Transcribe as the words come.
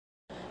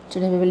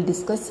Today we will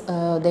discuss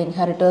The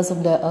Inheritors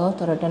of the Earth,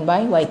 written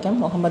by Vaikam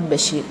Muhammad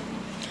Bashir.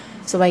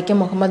 So Vaikam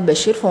Muhammad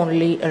Bashir,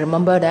 fondly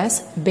remembered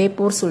as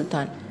Bepur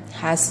Sultan,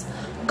 has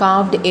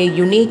carved a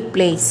unique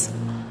place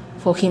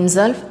for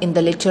himself in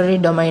the literary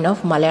domain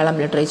of Malayalam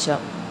literature.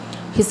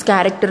 His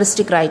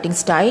characteristic writing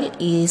style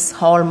is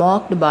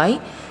hallmarked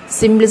by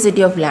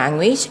simplicity of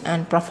language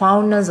and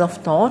profoundness of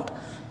thought,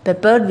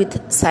 peppered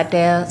with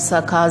satire,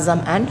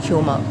 sarcasm, and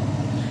humor.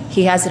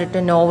 He has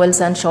written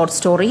novels and short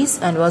stories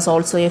and was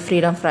also a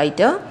freedom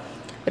fighter.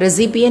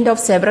 Recipient of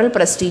several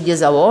prestigious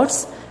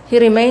awards, he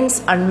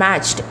remains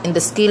unmatched in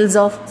the skills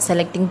of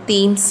selecting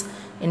themes,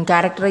 in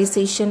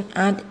characterization,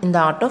 and in the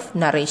art of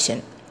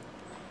narration.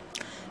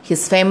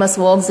 His famous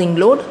works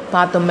include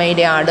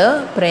Pathummeyude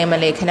Aadu,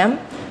 Premalekhanam,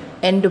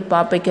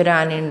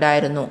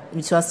 Enduppappaykkoranundayirunnu,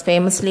 which was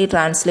famously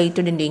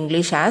translated into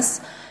English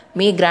as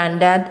Me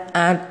Grandad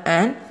and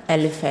an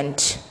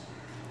Elephant.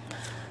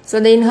 So,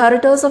 The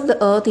Inheritors of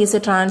the Earth is a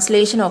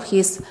translation of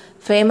his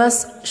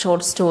famous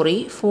short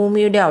story,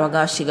 Bhumiyude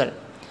Avakashigal,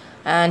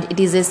 and it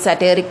is a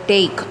satiric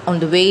take on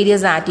the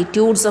various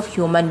attitudes of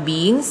human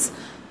beings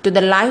to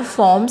the life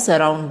forms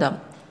around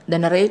them. The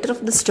narrator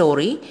of the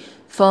story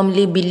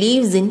firmly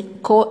believes in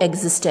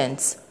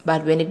coexistence,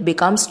 but when it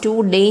becomes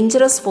too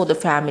dangerous for the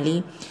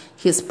family,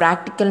 his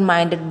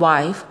practical-minded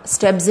wife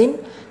steps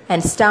in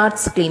and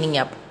starts cleaning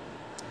up.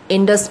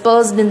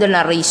 Interspersed in the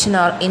narration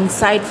are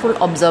insightful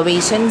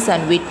observations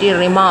and witty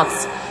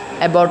remarks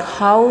about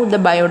how the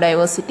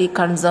biodiversity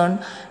concern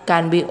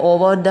can be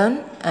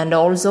overdone and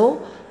also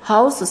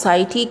how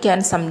society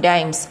can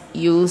sometimes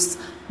use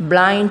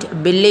blind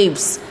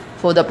beliefs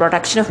for the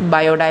protection of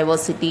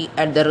biodiversity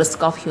at the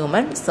risk of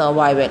human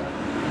survival.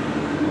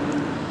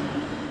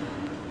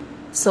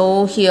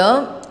 So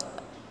here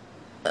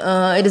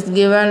it is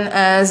given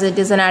as it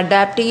is an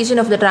adaptation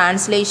of the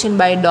translation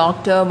by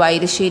Dr.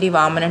 Vairasheri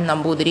Vamanan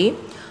Nambudiri,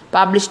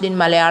 published in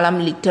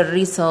Malayalam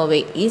Literary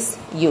Survey, is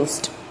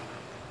used.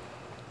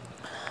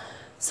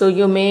 So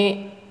you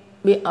may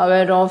be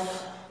aware of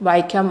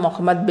Vaikam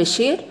Muhammad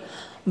Bashir,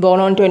 born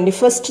on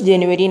 21st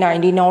January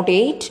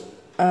 1908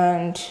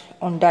 and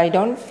died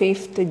on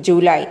 5th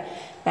July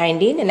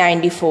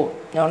 1994,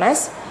 known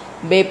as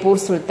Bepur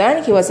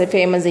Sultan. He was a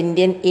famous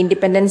Indian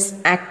independence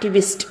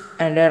activist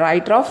and a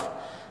writer of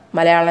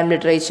Malayalam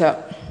literature.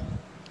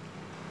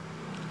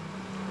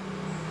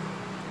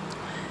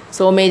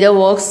 So major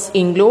works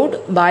include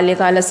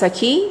Balyakala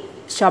Sakhi,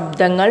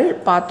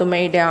 Shabdangal,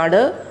 Pathummeyude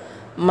Aadu,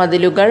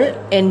 Madilugal,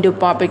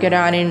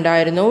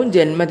 Enduppappaykkoranundayirunnu,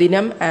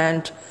 Janmadinam,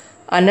 and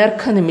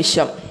Anarkha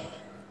Nimisham.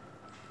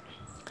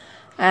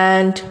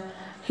 And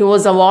he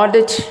was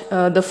awarded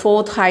the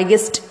fourth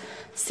highest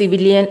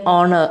civilian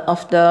honor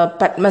of the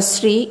Padma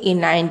Shri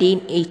in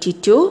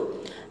 1982.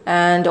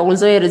 And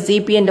also a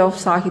recipient of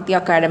Sahitya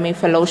Academy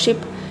Fellowship,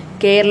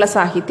 Kerala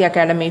Sahitya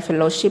Academy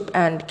Fellowship,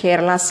 and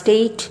Kerala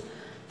State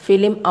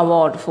Film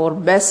Award for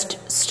Best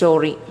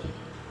Story.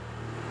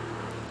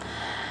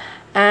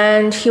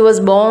 And he was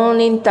born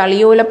in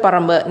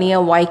Thaliyolaparambu near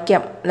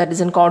Vaikam, that is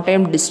in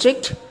Kottayam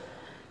district,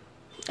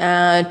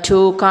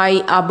 to Kai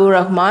Abdul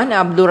Rahman,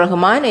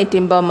 a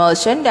timber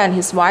merchant, and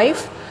his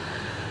wife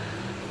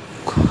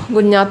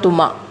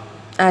Gunyatuma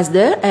as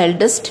their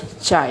eldest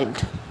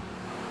child.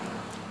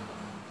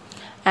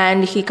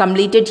 And he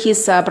completed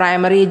his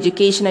primary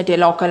education at a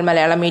local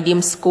Malayalam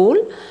medium school,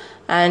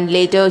 and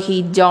later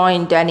he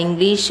joined an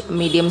English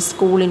medium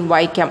school in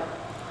Vaikam,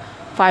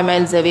 5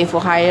 miles away,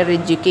 for higher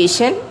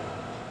education.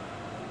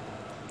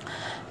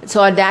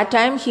 So at that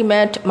time he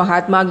met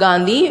Mahatma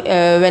Gandhi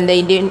when the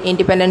Indian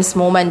independence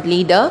movement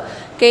leader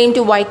came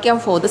to Vaikam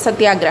for the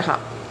Satyagraha,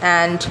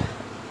 and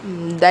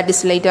that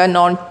is later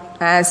known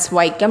as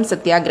Vaikam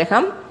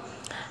Satyagraham,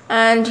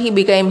 and he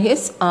became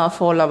his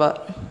follower.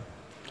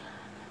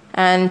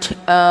 And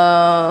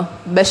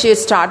Bashir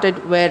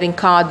started wearing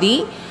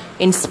khadi,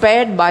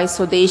 inspired by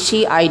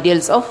Swadeshi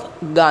ideals of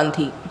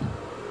Gandhi.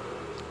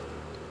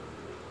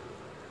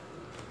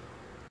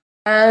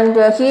 And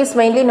he is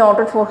mainly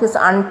noted for his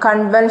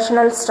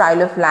unconventional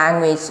style of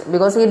language,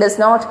 because he does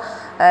not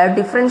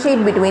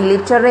differentiate between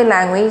literary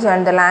language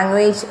and the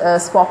language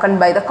spoken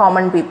by the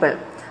common people,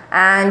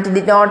 and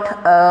did not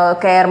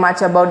care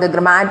much about the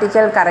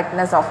grammatical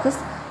correctness of his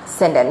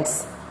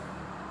sentence.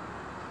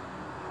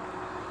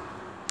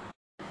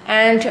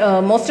 And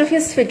most of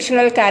his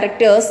fictional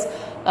characters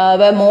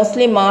were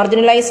mostly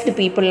marginalized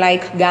people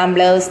like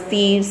gamblers,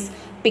 thieves,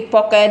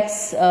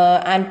 pickpockets,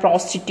 and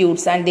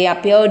prostitutes, and they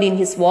appeared in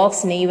his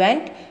works naive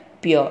and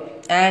pure.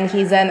 And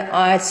he is an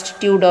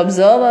astute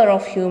observer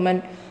of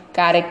human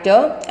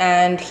character,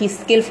 and he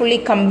skillfully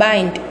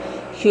combined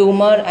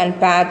humor and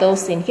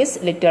pathos in his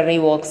literary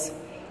works.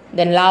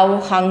 Then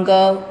love,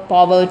 hunger,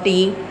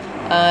 poverty,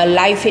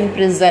 life in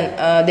prison,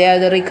 they are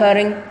the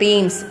recurring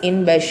themes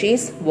in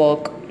Bashir's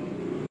work.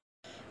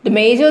 The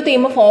major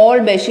theme of all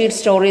Bashir's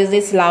stories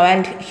is love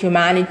and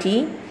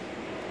humanity,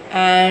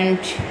 and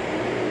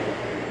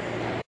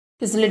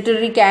his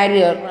literary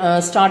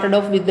career started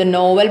off with the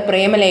novel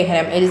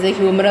Premalekhanam. It is a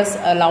humorous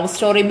love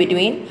story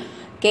between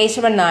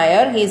Keshavan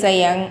Nair, he is a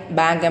young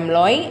bank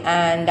employee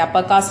and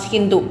upper caste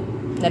Hindu,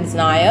 that is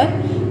Nair,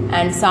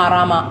 and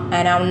Sarama,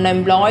 an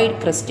unemployed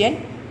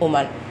Christian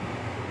woman.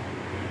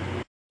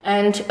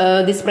 And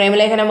this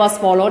Premalekhanam was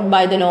followed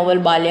by the novel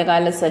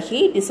Balyakala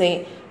Sakhi. It is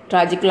a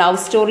tragic love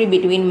story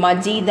between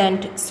Majid and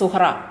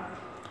Suhra.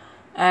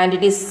 And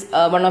it is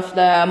one of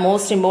the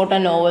most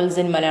important novels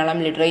in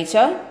Malayalam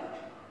literature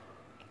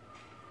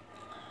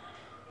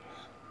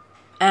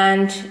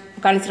and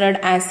considered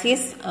as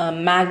his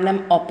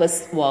magnum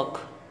opus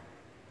work.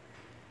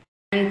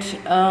 And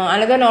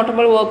another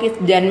notable work is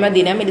Janma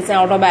Dinam. It is an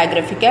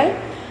autobiographical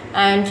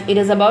and it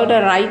is about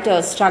a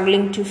writer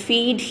struggling to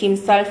feed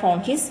himself on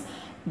his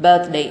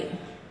birthday.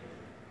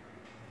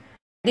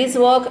 This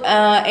work,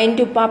 it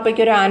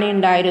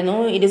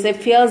is a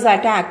fierce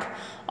attack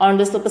on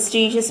the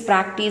superstitious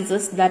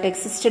practices that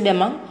existed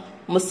among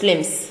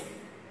Muslims.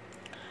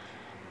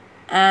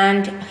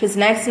 And his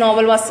next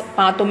novel was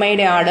Pathumayude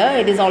Aadu.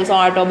 It is also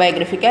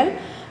autobiographical,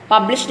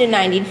 published in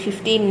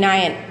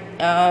 1959,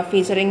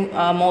 featuring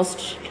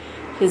most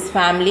his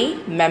family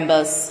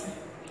members.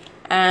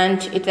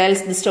 And it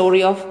tells the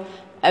story of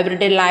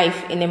everyday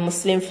life in a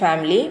Muslim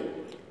family.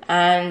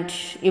 And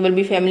you will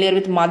be familiar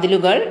with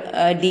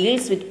Madilugal,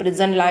 deals with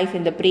prison life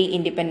in the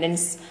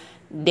pre-independence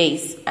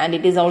days. And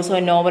it is also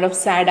a novel of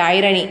sad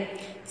irony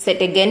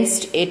set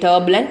against a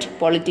turbulent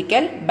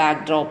political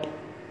backdrop.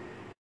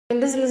 In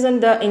this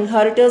lesson, The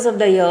Inheritors of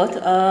the Earth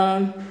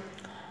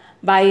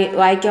by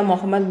Vaikom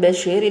Muhammad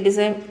Bashir, it is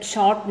a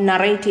short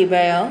narrative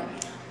where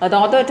the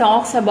author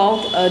talks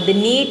about the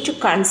need to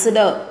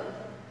consider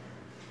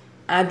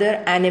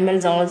other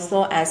animals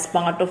also as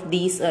part of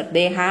this earth.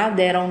 They have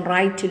their own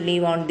right to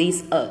live on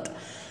this earth.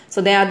 So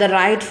they are the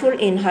rightful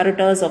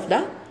inheritors of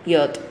the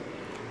earth.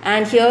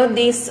 And here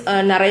this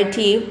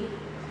narrative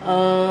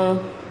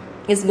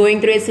is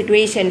going through a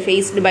situation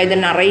faced by the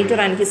narrator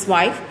and his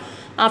wife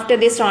after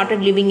they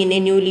started living in a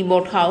newly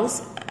bought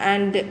house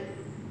and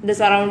the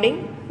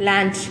surrounding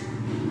land.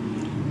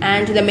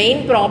 And the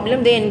main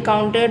problem they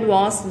encountered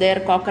was their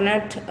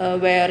coconut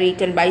were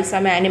eaten by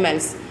some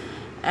animals.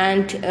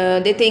 And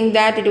they think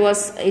that it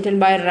was eaten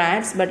by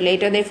rats, but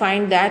later they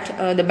find that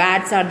the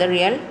bats are the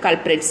real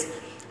culprits.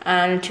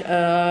 And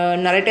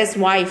narrator's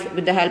wife,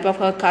 with the help of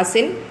her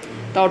cousin,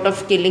 thought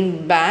of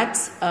killing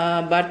bats,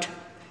 but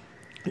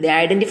they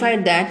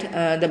identified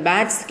that the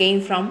bats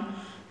came from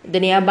the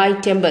nearby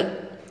temple.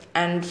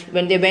 And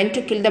when they went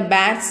to kill the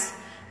bats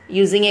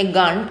using a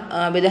gun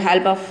with the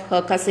help of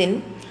her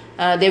cousin,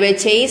 they were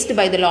chased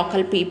by the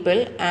local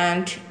people,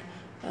 and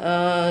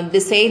they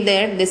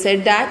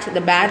said that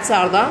the bats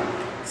are the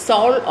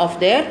soul of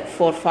their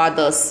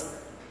forefathers.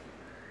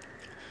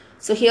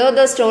 So here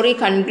the story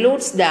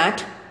concludes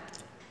that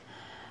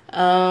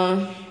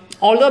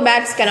although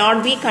bats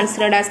cannot be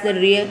considered as the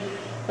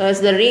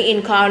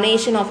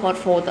reincarnation of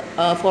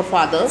our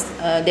forefathers,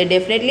 they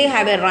definitely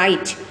have a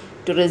right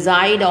to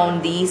reside on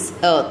this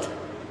earth.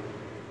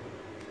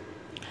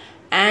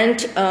 And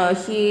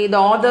the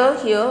author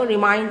here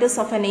reminds us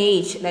of an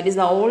age, that is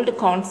the old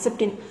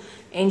concept in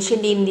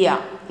ancient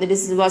India, that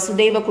is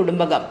Vasudhaiva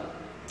Kudumbakam.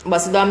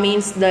 Vasudha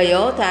means the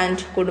earth and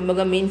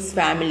Kudumbakam means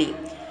family.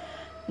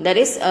 That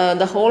is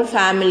the whole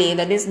family,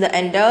 that is the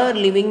entire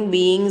living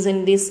beings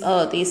in this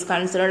earth is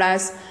considered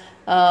as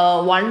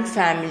one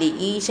family.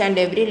 Each and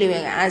every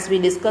living, as we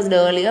discussed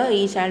earlier,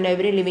 each and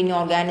every living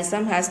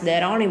organism has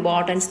their own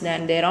importance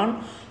and their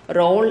own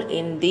role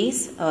in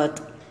this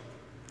earth.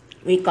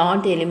 We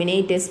can't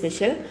eliminate a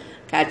special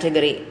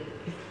category.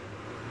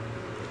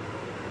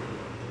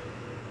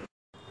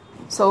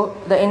 So,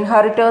 The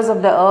Inheritors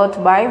of the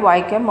Earth by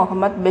Vaikom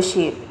Muhammad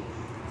Bashir.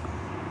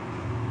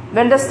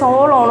 When the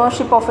sole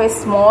ownership of a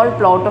small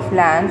plot of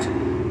land,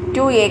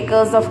 2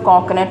 acres of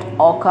coconut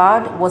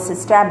orchard, was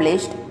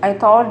established, I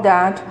thought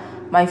that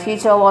my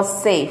future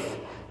was safe.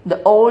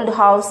 The old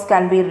house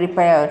can be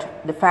repaired.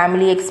 The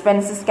family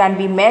expenses can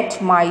be met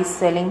by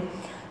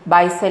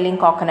selling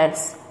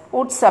coconuts.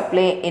 Would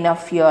supply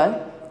enough fuel,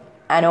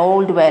 an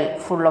old well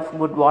full of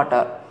good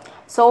water.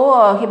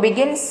 So he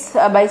begins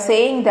by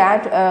saying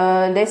that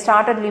they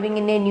started living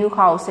in a new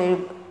house, a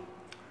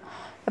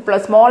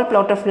small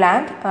plot of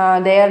land.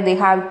 There they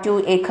have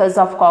 2 acres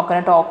of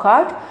coconut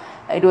orchard.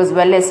 It was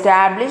well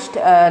established.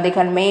 They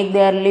can make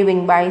their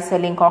living by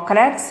selling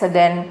coconuts.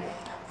 Then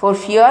for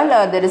fuel,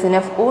 there is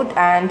enough wood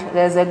and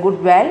there is a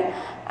good well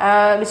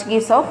which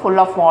gives off full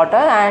of water.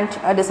 And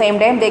at the same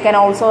time, they can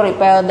also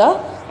repair the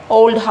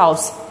old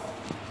house.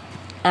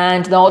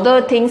 And the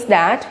author thinks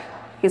that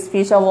his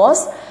future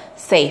was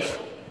safe.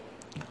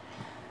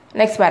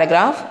 Next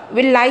paragraph.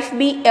 Will life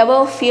be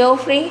ever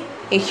fear-free?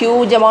 A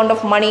huge amount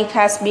of money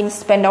has been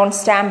spent on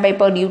stamp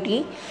paper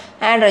duty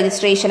and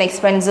registration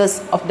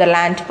expenses of the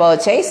land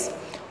purchase.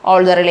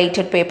 All the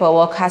related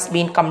paperwork has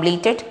been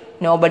completed.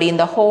 Nobody in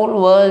the whole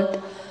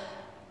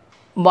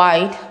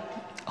wide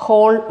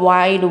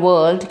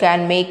world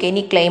can make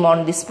any claim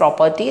on this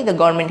property. The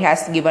government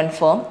has given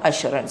firm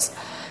assurance.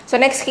 So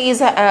next he is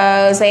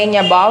saying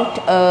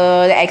about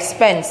the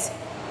expense.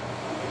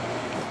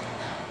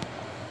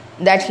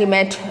 that he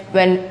met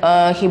when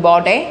he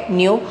bought a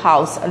new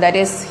house. That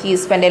is, he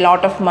spent a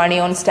lot of money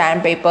on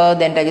stamp paper,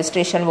 then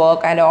registration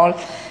work and all,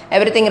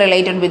 everything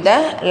related with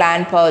the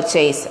land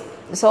purchase.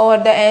 So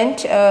at the end,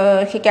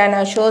 he can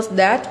assure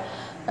that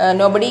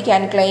nobody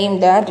can claim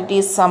that it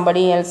is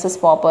somebody else's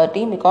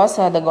property, because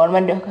the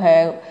government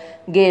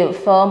gave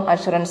firm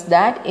assurance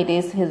that it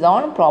is his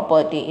own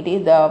property.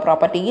 The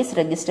property is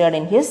registered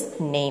in his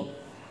name.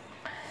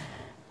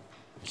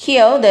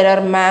 Here there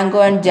are mango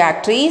and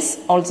jack trees,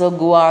 also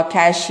guava,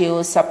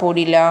 cashew,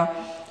 sapodilla,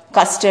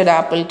 custard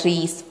apple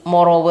trees.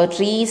 Moreover,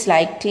 trees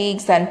like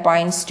teaks and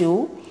pines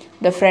too.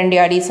 The front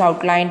yard is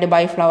outlined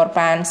by flower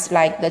plants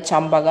like the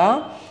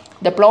chambaga.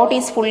 The plot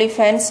is fully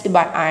fenced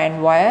by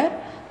iron wire.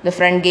 The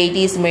front gate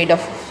is made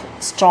of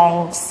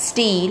strong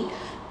steel.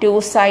 Two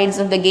sides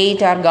of the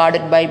gate are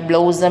guarded by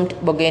blossomed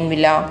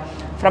bougainvillea.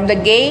 From the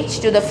gate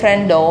to the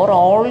front door,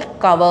 all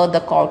cover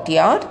the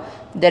courtyard.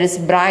 There is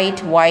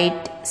bright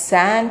white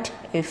sand.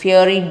 A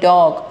fiery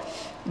dog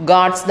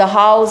guards the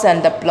house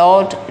and the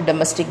plot.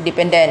 Domestic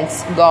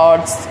dependents,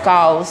 goats,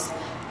 cows,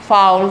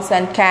 fowls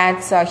and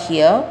cats are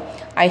here.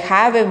 I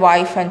have a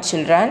wife and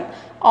children.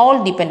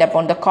 All depend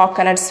upon the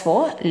coconuts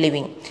for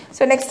living.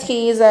 So next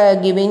he is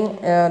giving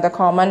the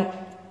common,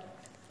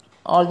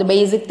 all the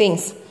basic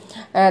things.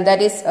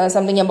 That is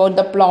something about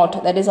the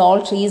plot. That is,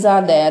 all trees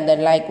are there.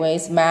 Then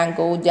likewise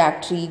mango,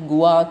 jack tree,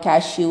 guava,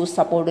 cashew,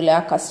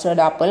 sapodilla, custard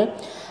apple,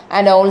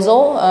 and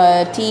also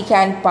teak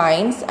and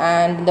pines.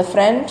 And the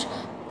front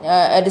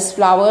it is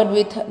flowered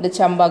with the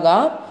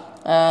chambaga.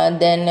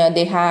 Then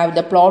they have,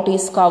 the plot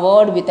is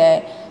covered with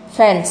a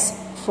fence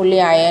full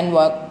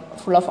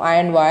of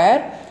iron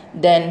wire.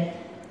 Then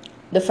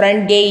the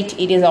front gate,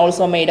 it is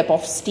also made up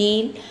of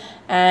steel,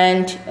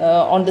 and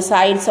on the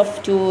sides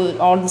of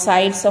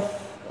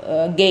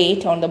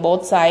gate, on the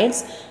both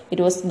sides, it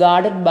was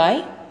guarded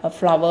by a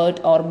flowered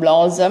or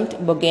blossomed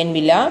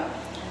bougainvillea,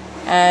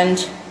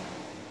 and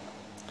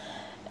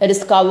it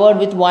is covered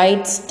with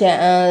white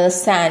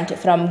sand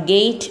from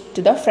gate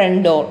to the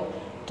front door.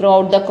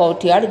 Throughout the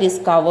courtyard, it is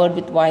covered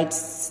with white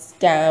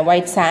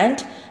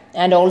sand,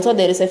 and also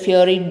there is a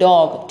fiery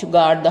dog to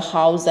guard the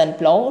house and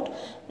plot.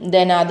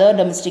 Then other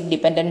domestic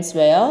dependents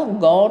were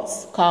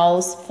goats,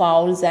 cows,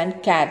 fowls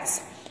and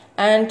cats.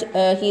 And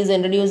he is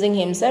introducing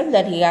himself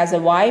that he has a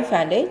wife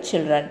and a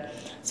children.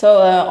 So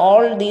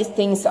all these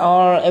things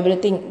are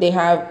everything they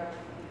have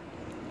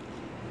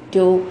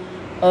to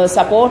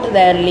support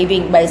their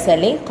living by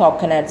selling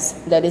coconuts.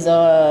 That is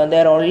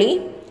their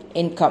only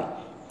income.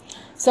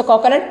 So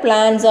coconut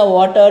plants are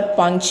watered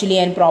punctually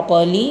and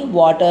properly.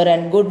 Water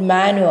and good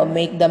manure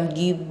make them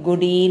give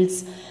good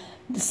yields.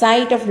 The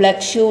sight of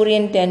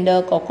luxuriant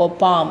tender cocoa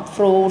palm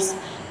fruits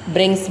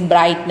brings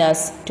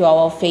brightness to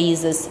our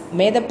faces.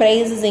 May the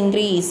praises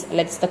increase,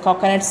 lets the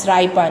coconuts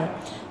ripen,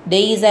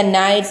 days and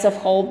nights of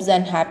hopes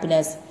and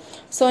happiness.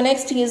 So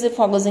next he is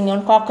focusing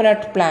on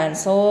coconut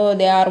plants. So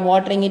they are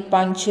watering it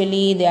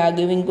punctually, they are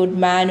giving good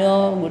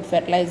manure, good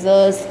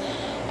fertilizers,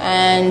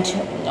 and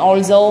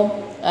also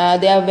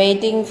they are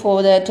waiting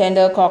for the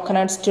tender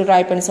coconuts to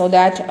ripen, so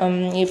that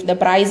if the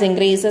price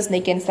increases, they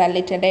can sell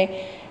it at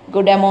a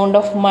good amount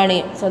of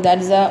money. So that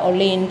is the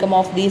only income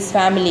of this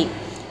family.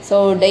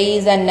 So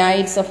days and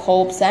nights of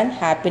hopes and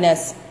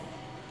happiness.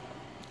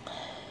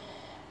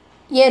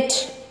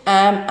 Yet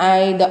am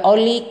I the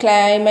only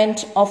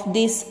claimant of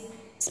this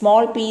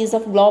small piece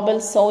of global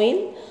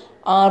soil?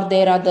 Are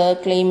there other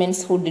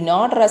claimants who do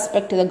not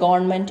respect the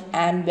government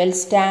and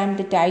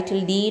well-stamped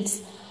title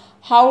deeds?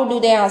 How do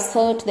they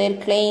assert their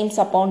claims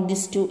upon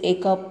this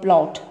 2-acre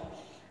plot?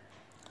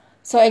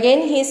 So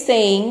again he is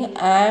saying,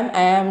 I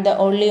am the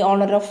only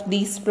owner of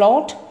this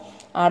plot.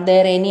 Are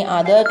there any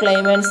other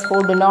claimants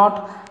who do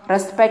not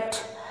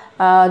respect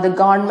the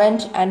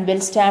government and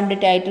will stamp the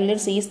title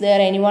deeds? Is there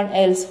anyone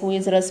else who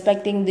is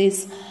respecting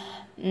this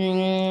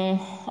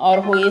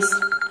or who is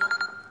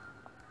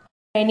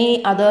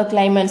any other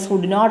claimants who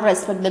do not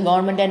respect the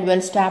government and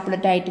will stamp the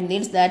title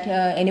deeds? That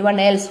anyone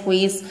else who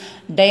is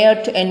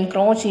dared to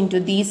encroach into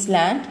this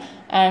land?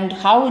 And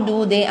how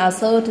do they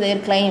assert their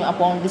claim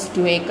upon this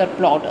 2-acre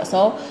plot?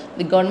 So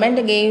the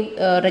government gave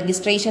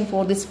registration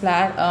for this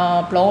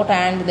plot,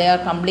 and they are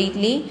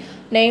completely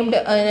named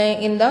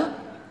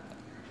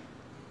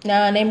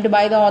named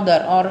by the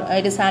author, or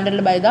it is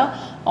handled by the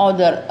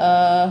author.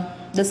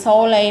 The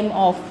sole aim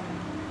of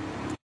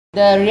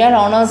the real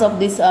owners of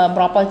this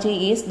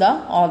property is the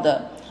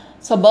author.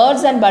 So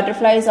birds and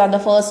butterflies are the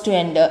first to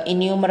enter.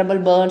 Innumerable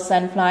birds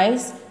and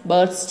flies.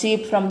 Birds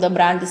cheep from the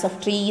branches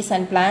of trees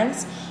and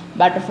plants.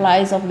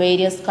 Butterflies of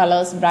various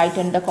colors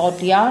brightened the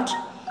courtyard.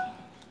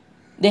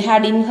 They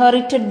had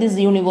inherited this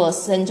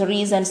universe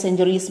centuries and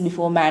centuries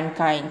before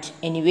mankind.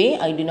 Anyway,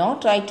 I do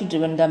not try to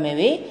drive them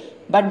away.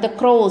 But the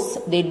crows,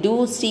 they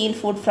do steal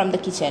food from the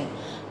kitchen.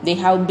 They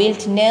have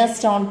built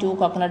nests on 2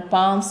 coconut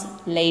palms,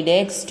 laid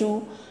eggs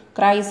too.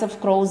 Cries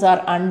of crows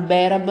are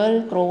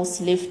unbearable.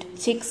 Crows lift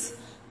chicks.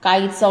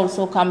 Kites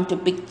also come to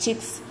pick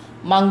chicks.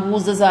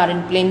 Mongooses are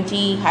in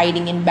plenty,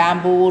 hiding in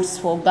bamboos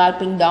for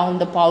gulping down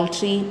the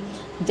poultry.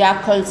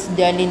 Jackals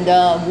dwell in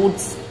the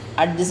woods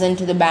adjacent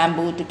to the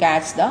bamboo to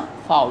catch the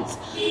fowls.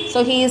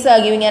 So he is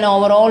giving an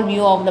overall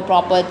view of the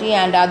property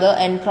and other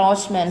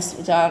encroachments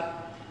which are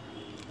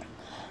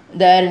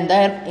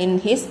there in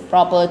his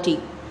property.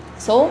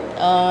 So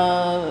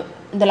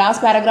in the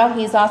last paragraph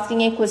he is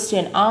asking a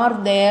question: are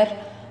there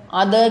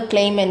other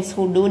claimants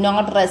who do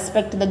not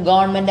respect the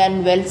government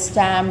and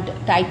well-stamped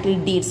title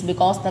deeds,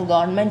 because the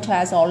government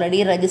has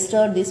already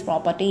registered this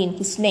property in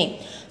his name?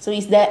 So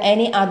is there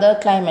any other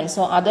claimants?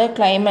 So other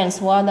claimants,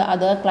 who are the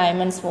other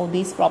claimants for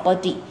this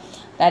property?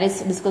 That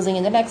is discussing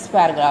in the next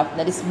paragraph.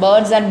 That is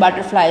birds and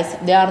butterflies.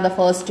 They are the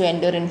first to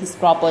enter in his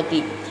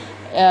property.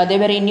 They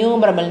were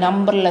innumerable,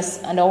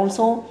 numberless, and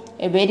also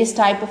various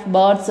type of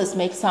birds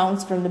make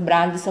sounds from the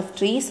branches of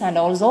trees, and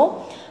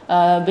also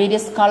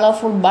various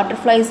colorful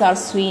butterflies are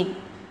seen,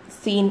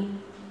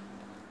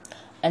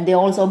 and they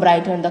also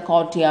brighten the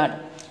courtyard.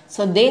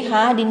 So they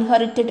had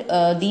inherited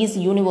these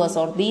universe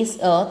or this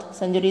earth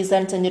centuries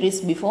and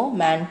centuries before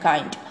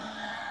mankind.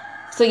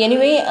 So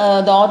anyway,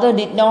 the author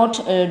did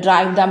not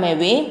drive them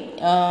away,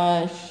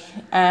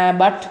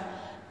 but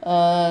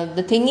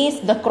the thing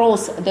is, the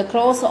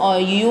crows are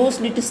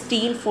used to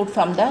steal food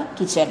from the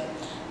kitchen,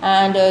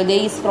 and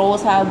these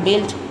crows have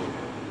built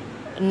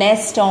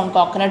nest on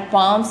coconut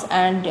palms,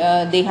 and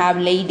they have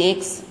laid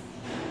eggs,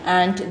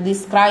 and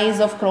these cries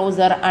of crows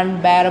are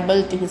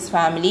unbearable to his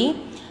family.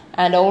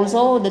 And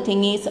also the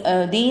thing is,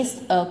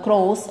 these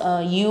crows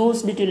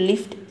used to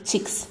lift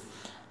chicks.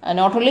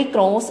 Not only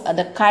crows,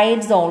 the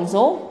kites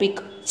also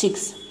pick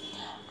chicks.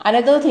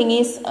 Another thing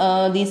is,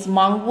 these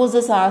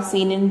mongooses are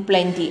seen in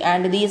plenty,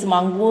 and these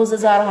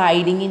mongooses are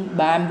hiding in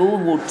bamboo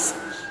woods,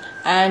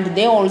 and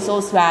they also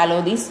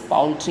swallow this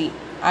poultry.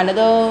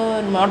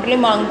 Another, not only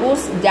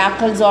mongoose,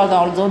 jackals are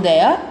also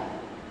there.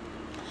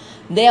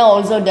 They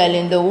also dwell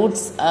in the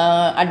woods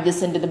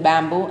adjacent to the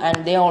bamboo,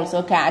 and they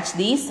also catch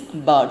these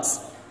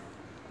birds.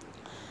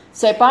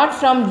 So apart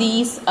from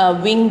these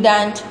winged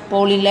and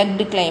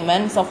poly-legged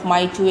claimants of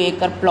my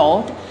 2-acre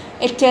plot,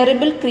 a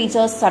terrible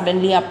creature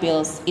suddenly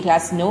appears. It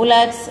has no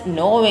legs,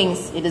 no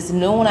wings. It is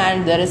noon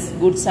and there is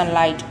good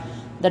sunlight.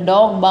 The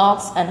dog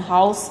barks and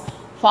house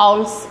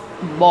fowls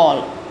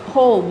bawl.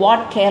 Oh,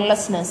 what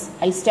carelessness!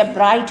 I step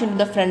right into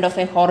the front of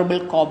a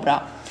horrible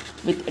cobra.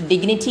 With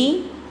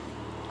dignity,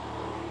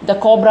 the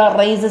cobra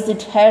raises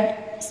its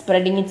head,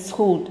 spreading its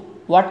hood.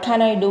 What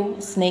can I do?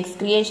 Snake's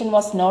creation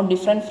was no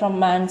different from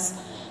man's.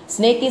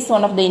 Snake is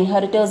one of the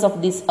inheritors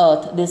of this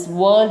earth. This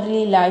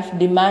worldly life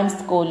demands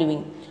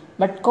co-living.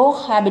 But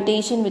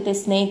cohabitation with a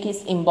snake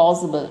is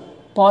impossible.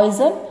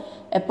 Poison?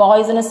 A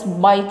poisonous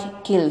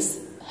bite kills.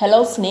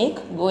 Hello, snake,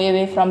 go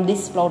away from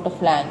this plot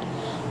of land.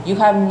 You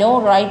have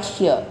no right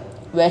here.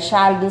 Where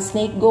shall the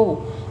snake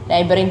go?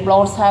 Neighboring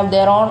plots have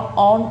their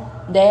own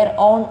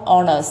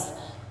owners.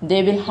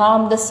 They will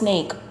harm the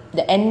snake.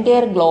 The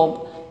entire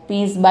globe,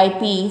 piece by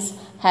piece,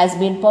 has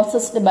been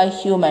possessed by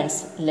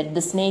humans. Let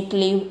the snake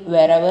live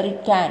wherever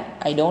it can.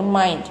 I don't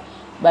mind.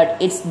 But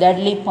it's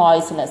deadly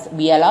poisonous.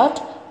 Be alert.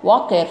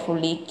 Walk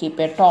carefully, keep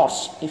a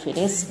torch if it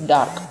is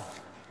dark.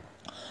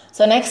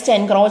 So next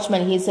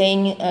encroachment he is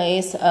saying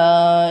is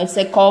it's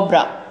a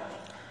cobra.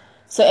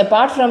 So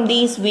apart from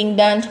these winged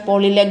and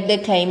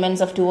poly-legged claimants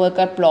of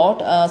 2-acre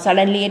plot,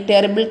 suddenly a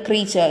terrible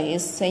creature, he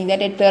is saying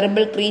that a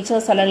terrible creature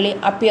suddenly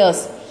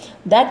appears.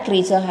 That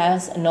creature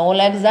has no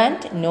legs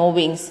and no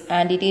wings,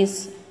 and it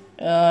is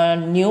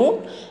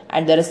noon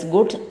and there is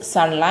good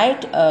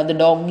sunlight. The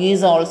dog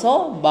is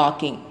also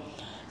barking.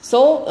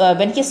 So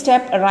when he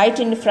stepped right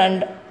in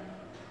front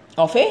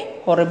of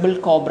a horrible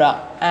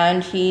cobra,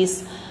 and he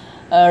is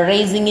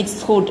raising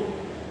its hood.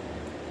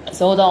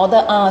 So the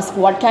author asks,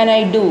 what can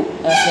I do?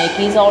 Snake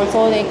is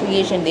also their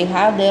creation. They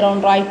have their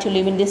own right to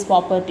live in this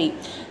property.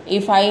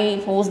 If I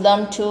force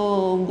them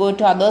to go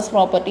to others'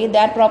 property,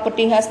 that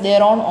property has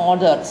their own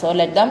order. So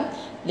let them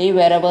live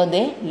wherever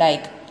they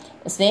like.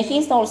 Snake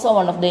is also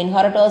one of the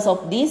inheritors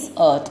of this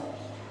earth.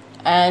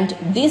 And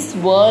this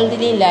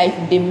worldly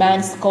life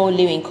demands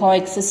co-living,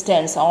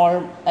 coexistence,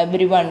 or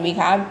everyone. We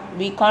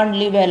can't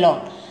live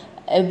alone.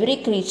 Every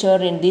creature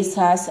in this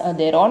has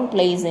their own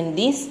place in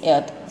this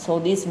earth. So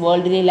this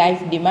worldly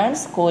life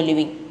demands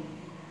co-living.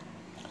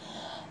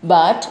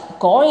 But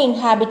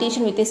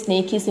co-inhabitation with a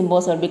snake is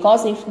impossible,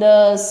 because if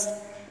the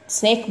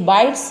snake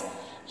bites,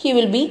 he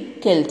will be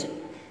killed.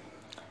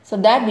 So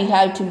that we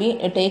have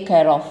to take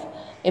care of.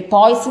 A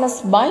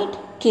poisonous bite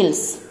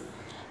kills.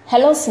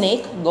 Hello,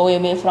 snake, go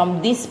away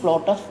from this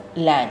plot of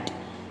land.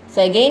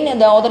 So again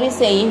the author is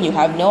saying, you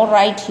have no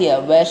right here.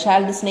 Where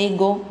shall the snake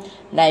go?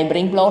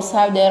 Neighboring plots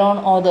have their own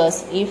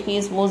orders. If he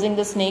is forcing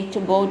the snake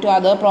to go to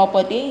other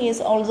property, he is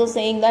also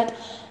saying that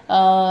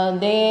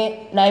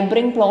the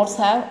neighboring plots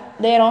have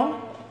their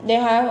own. They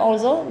have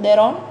also their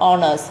own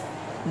owners.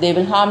 They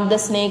will harm the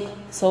snake.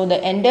 So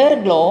the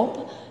entire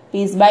globe,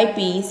 piece by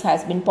piece,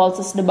 has been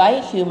possessed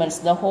by humans.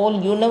 The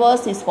whole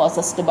universe is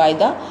possessed by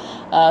the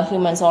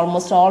humans.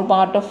 Almost all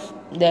part of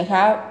they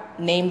have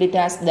named it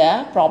as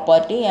their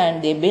property,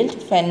 and they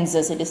built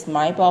fences. It is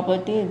my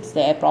property, it's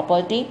their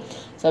property.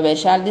 So where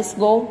shall this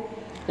go?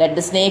 Let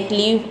the snake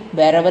live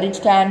wherever it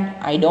can.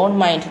 I don't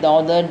mind. The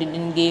author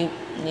didn't give,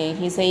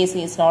 he says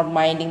he's not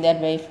minding that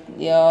way.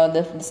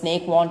 If the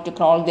snake wants to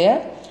crawl there,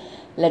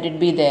 let it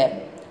be there.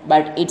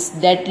 But it's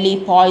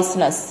deadly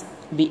poisonous.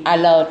 Be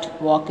alert.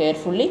 Walk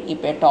carefully.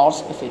 Keep a torch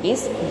if it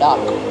is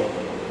dark.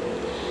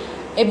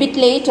 A bit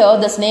later,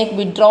 the snake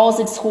withdraws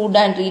its hood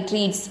and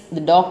retreats.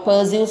 The dog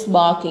pursues,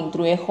 barking.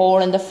 Through a hole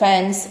in the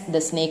fence,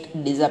 the snake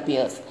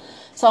disappears.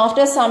 So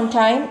after some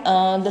time,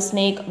 the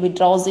snake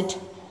withdraws its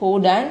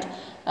hood and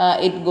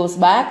it goes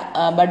back.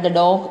 But the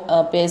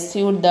dog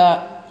pursued the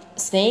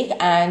snake,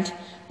 and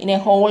in a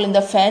hole in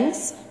the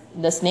fence,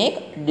 the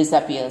snake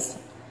disappears.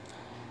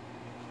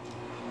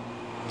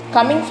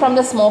 Coming from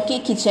the smoky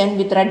kitchen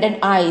with reddened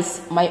eyes,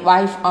 my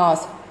wife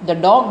asked. The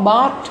dog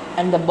barked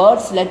and the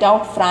birds let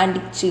out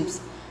frantic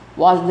chirps.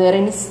 Was there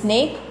any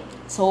snake?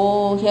 So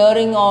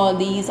hearing all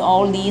these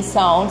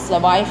sounds, the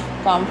wife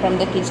come from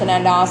the kitchen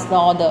and asked the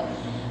other,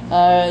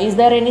 is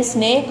there any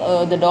snake?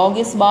 The dog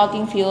is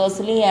barking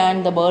fiercely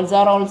and the birds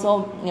are also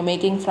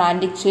making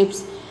frantic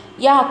chirps.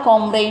 Yeah,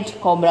 comrade,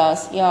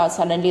 cobras. Yeah,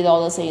 suddenly the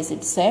other says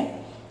it's a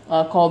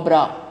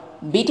cobra.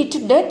 Beat it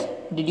to death.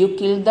 Did you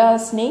kill the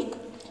snake?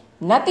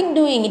 Nothing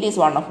doing. It is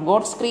one of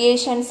God's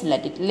creations.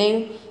 Let it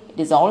live. It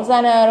is also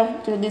an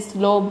heir to this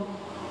globe.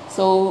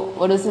 So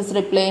what is his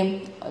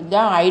reply?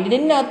 Yeah, I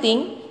did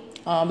nothing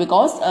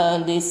because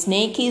the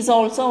snake is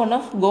also one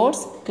of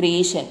God's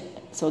creation.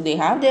 So they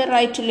have their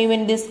right to live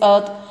in this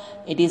earth.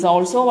 It is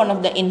also one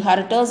of the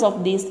inheritors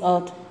of this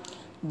earth.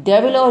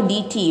 Devil or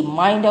deity,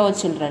 mind our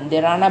children.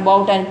 They run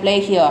about and play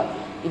here.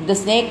 If the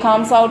snake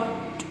comes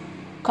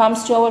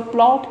to our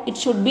plot, it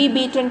should be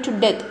beaten to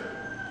death.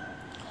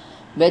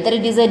 Whether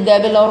it is a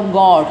devil or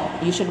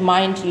God, you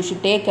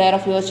should take care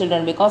of your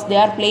children because they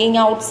are playing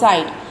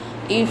outside.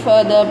 If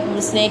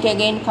the snake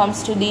again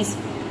comes to this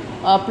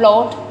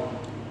plot,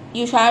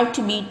 you have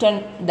to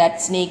beaten that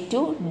snake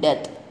to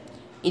death.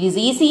 It is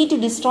easy to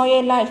destroy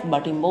a life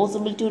but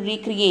impossible to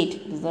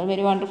recreate. This is a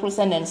very wonderful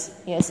sentence.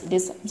 Yes, it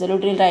is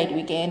absolutely right.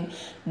 We can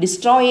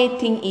destroy a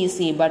thing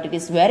easy, but it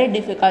is very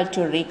difficult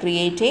to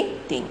recreate a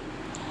thing.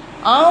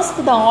 Ask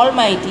the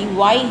Almighty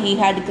why He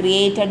had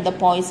created the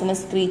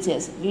poisonous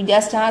creatures. You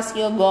just ask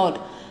your God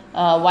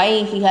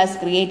why He has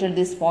created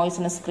these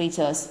poisonous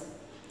creatures.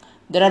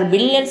 There are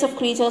billions of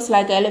creatures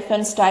like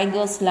elephants,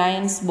 tigers,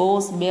 lions,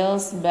 boars,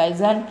 bears,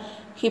 bison,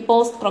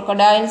 hippos,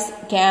 crocodiles,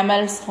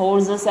 camels,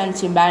 horses and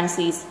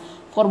chimpanzees.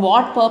 For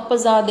what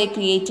purpose are they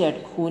created?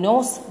 Who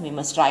knows? We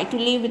must try to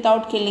live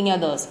without killing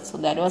others. So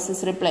that was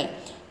his reply.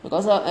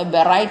 Because a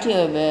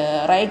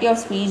variety of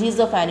species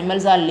of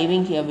animals are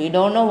living here. We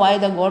don't know why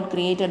the God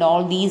created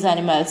all these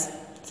animals.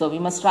 So we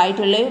must try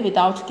to live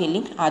without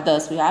killing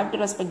others. We have to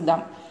respect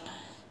them.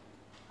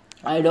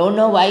 I don't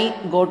know why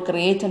God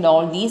created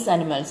all these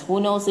animals.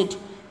 Who knows it?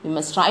 We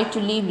must try to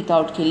live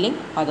without killing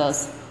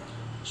others.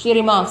 She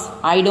remarks,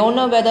 I don't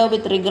know whether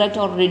with regret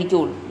or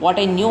ridicule. What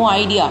a new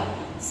idea.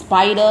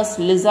 Spiders,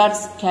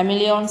 lizards,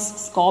 chameleons,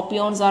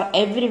 scorpions are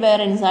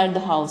everywhere inside the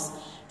house.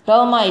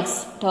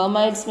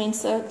 Termites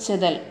means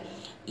chedal,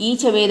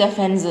 eat away the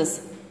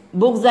fences.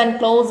 Books and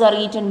clothes are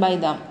eaten by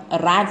them.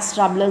 Rats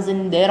trouble us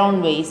in their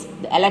own ways.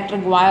 The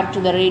electric wire to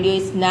the radio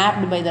is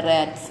snapped by the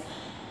rats.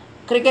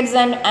 Crickets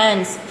and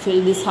ants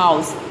fill this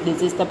house.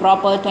 This is the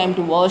proper time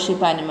to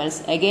worship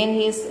animals. Again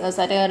he is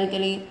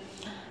satirically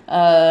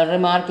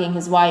remarking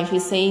his wife. He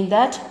is saying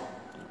that,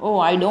 oh,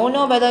 I don't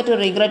know whether to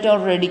regret or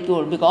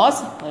ridicule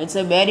because it's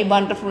a very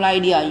wonderful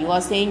idea. You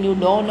are saying you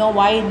don't know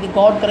why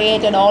God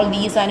created all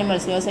these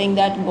animals. You are saying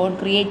that God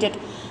created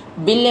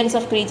billions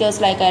of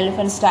creatures like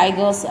elephants,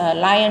 tigers,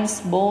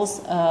 lions, boars,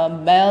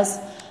 bears,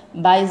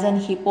 bison,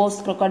 hippos,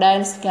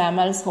 crocodiles,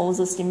 camels,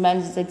 horses,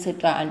 chimpanzees,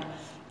 etc.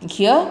 And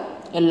here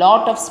a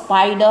lot of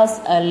spiders,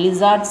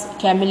 lizards,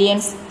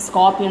 chameleons,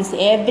 scorpions,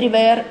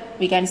 everywhere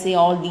we can see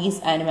all these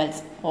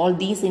animals, all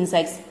these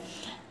insects.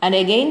 And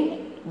again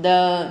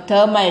the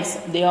termites,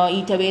 they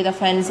eat away the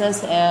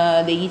fences,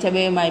 they eat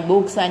away my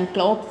books and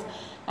clothes.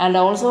 And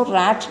also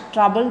rat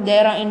trouble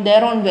there in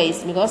their own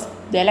ways because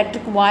the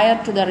electric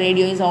wire to the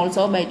radio is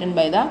also bitten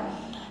by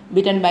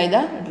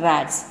the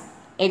rats.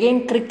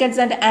 Again crickets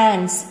and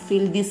ants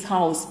fill this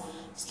house.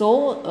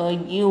 So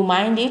you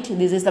mind it,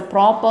 this is the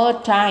proper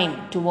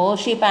time to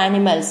worship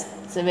animals.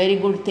 It's a very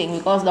good thing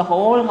because the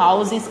whole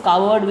house is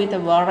covered with a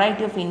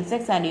variety of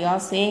insects and you are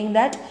saying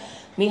that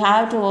we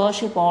have to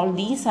worship all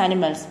these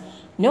animals.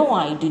 No,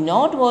 I do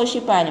not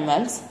worship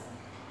animals.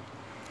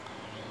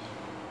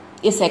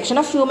 A section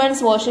of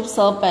humans worship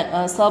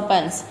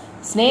serpents.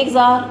 Snakes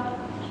are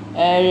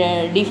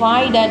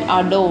deified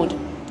and adored.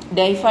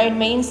 Deified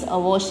means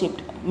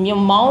worshipped.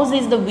 Mouse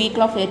is the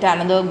vehicle of yet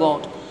another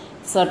god.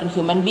 Certain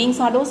human beings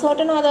adore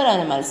certain other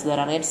animals. There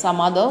are yet some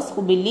others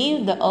who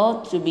believe the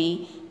earth to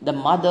be the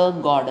mother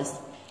goddess.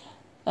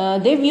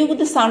 They view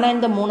the sun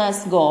and the moon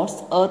as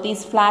gods. Earth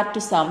is flat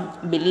to some.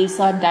 Beliefs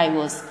are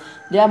diverse.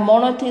 They are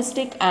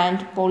monotheistic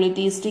and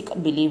polytheistic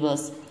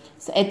believers.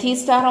 So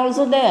atheists are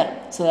also there.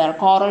 So there are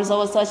quarrels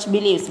over such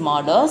beliefs.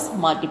 Murders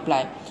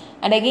multiply.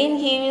 And again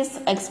he is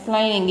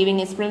explaining, giving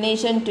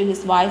explanation to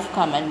his wife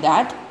comment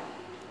that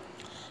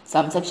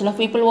Some section of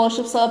people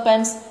worship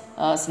serpents.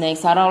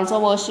 Snakes are also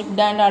worshipped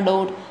and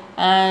adored.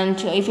 And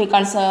if we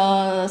can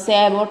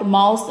say about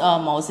mouse,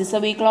 mouse is a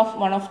vehicle of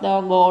one of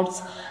the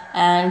gods,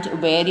 and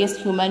various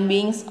human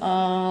beings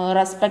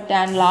respect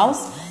and loves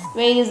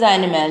various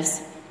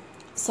animals.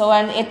 So,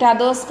 and yet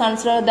others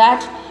consider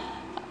that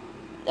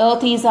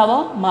earth is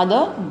our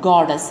mother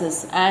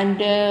goddesses, and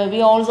we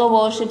also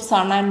worship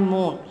sun and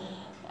moon,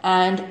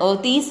 and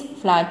earth is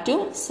flat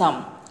to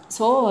some.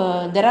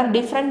 So there are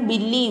different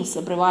beliefs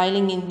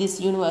prevailing in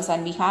this universe,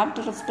 and we have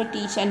to respect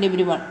each and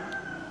everyone.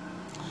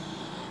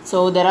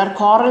 So there are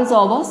quarrels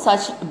over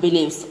such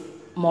beliefs.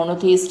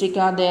 Monotheistic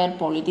are there,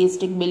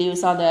 polytheistic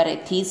beliefs are there,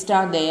 atheist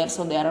are there.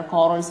 So there are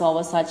quarrels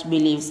over such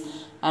beliefs,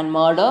 and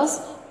murders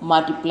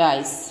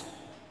multiplies.